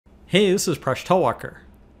Hey, this is Prash Talwalkar.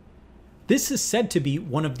 This is said to be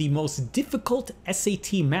one of the most difficult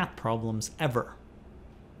SAT math problems ever.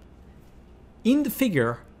 In the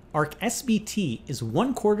figure, arc SBT is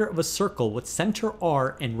 1/4 of a circle with center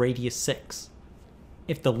R and radius 6.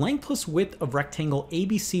 If the length plus width of rectangle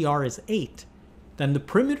ABCR is 8, then the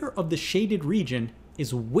perimeter of the shaded region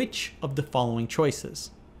is which of the following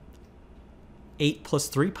choices? 8 plus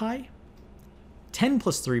 3 pi, 10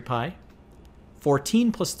 plus 3 pi,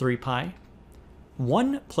 14 plus 3 pi,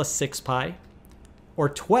 1 plus 6 pi, or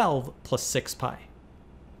 12 plus 6 pi.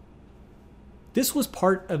 This was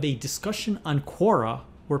part of a discussion on Quora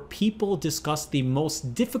where people discussed the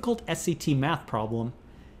most difficult SAT math problem,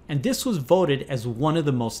 and this was voted as one of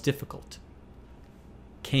the most difficult.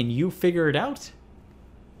 Can you figure it out?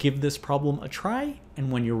 Give this problem a try,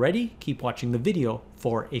 and when you're ready, keep watching the video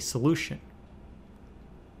for a solution.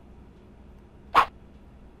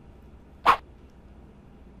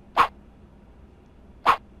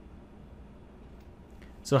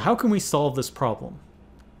 So how can we solve this problem?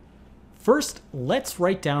 First, let's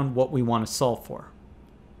write down what we want to solve for.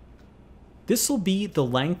 This will be the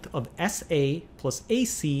length of SA plus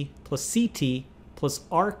AC plus CT plus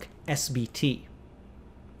arc SBT.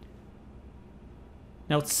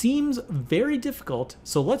 Now it seems very difficult,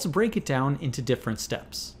 so let's break it down into different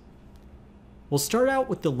steps. We'll start out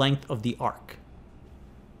with the length of the arc.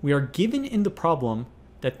 We are given in the problem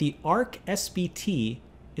that the arc SBT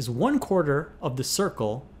is 1/4 of the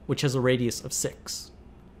circle, which has a radius of 6.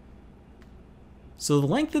 So the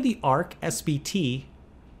length of the arc SBT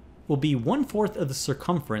will be 1/4 of the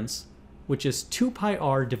circumference, which is 2 pi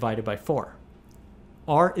r divided by 4.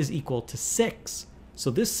 R is equal to 6, so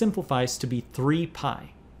this simplifies to be 3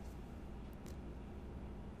 pi.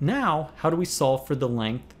 Now, how do we solve for the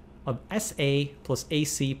length of SA plus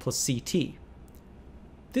AC plus CT?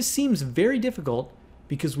 This seems very difficult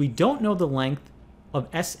because we don't know the length of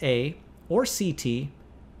SA or CT,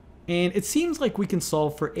 and it seems like we can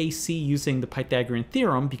solve for AC using the Pythagorean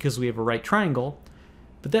theorem because we have a right triangle,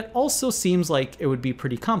 but that also seems like it would be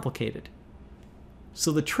pretty complicated.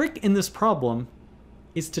 So the trick in this problem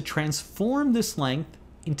is to transform this length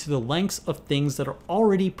into the lengths of things that are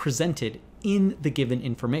already presented in the given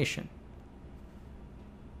information.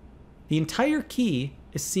 The entire key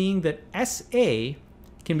is seeing that SA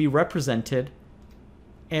can be represented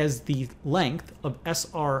as the length of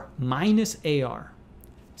SR minus AR.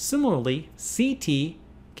 Similarly, CT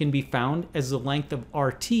can be found as the length of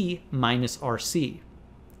RT minus RC.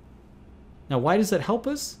 Now, why does that help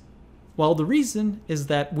us? Well, the reason is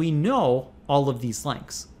that we know all of these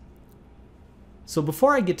lengths. So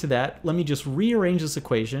before I get to that, let me just rearrange this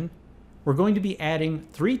equation. We're going to be adding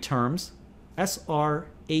 3 terms, SR,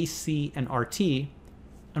 AC, and RT,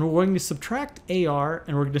 and we're going to subtract AR,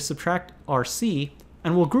 and we're going to subtract RC,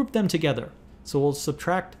 and we'll group them together. So we'll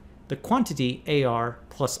subtract the quantity AR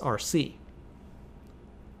plus RC.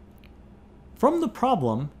 From the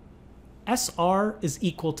problem, SR is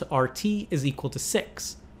equal to RT is equal to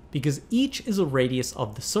 6, because each is a radius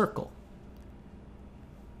of the circle.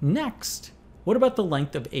 Next, what about the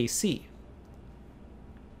length of AC?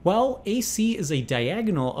 Well, AC is a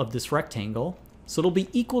diagonal of this rectangle, so it'll be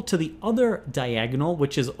equal to the other diagonal,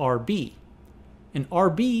 which is RB. And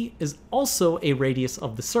RB is also a radius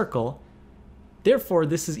of the circle, therefore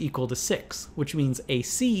this is equal to 6, which means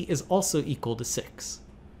AC is also equal to 6.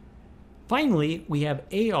 Finally, we have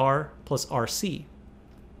AR plus RC.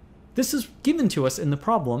 This is given to us in the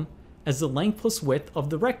problem as the length plus width of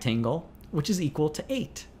the rectangle, which is equal to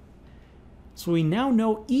 8. So we now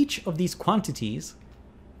know each of these quantities,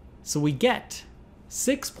 so we get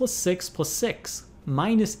 6 plus 6 plus 6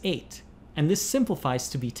 minus 8, and this simplifies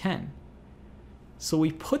to be 10. So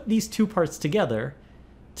we put these two parts together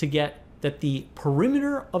to get that the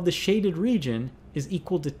perimeter of the shaded region is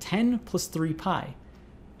equal to 10 plus 3 pi.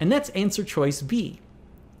 And that's answer choice B.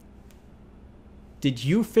 Did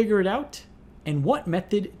you figure it out? And what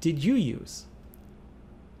method did you use?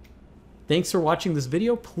 Thanks for watching this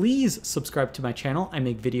video. Please subscribe to my channel. I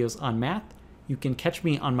make videos on math. You can catch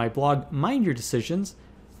me on my blog, Mind Your Decisions.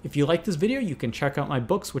 If you like this video, you can check out my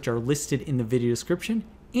books, which are listed in the video description,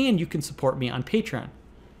 and you can support me on Patreon.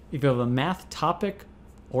 If you have a math topic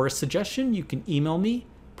or a suggestion, you can email me,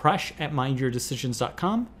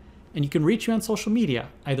 prash@mindyourdecisions.com, and you can reach me on social media,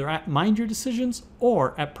 either at Mind Your Decisions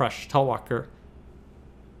or at Prash Talwalkar.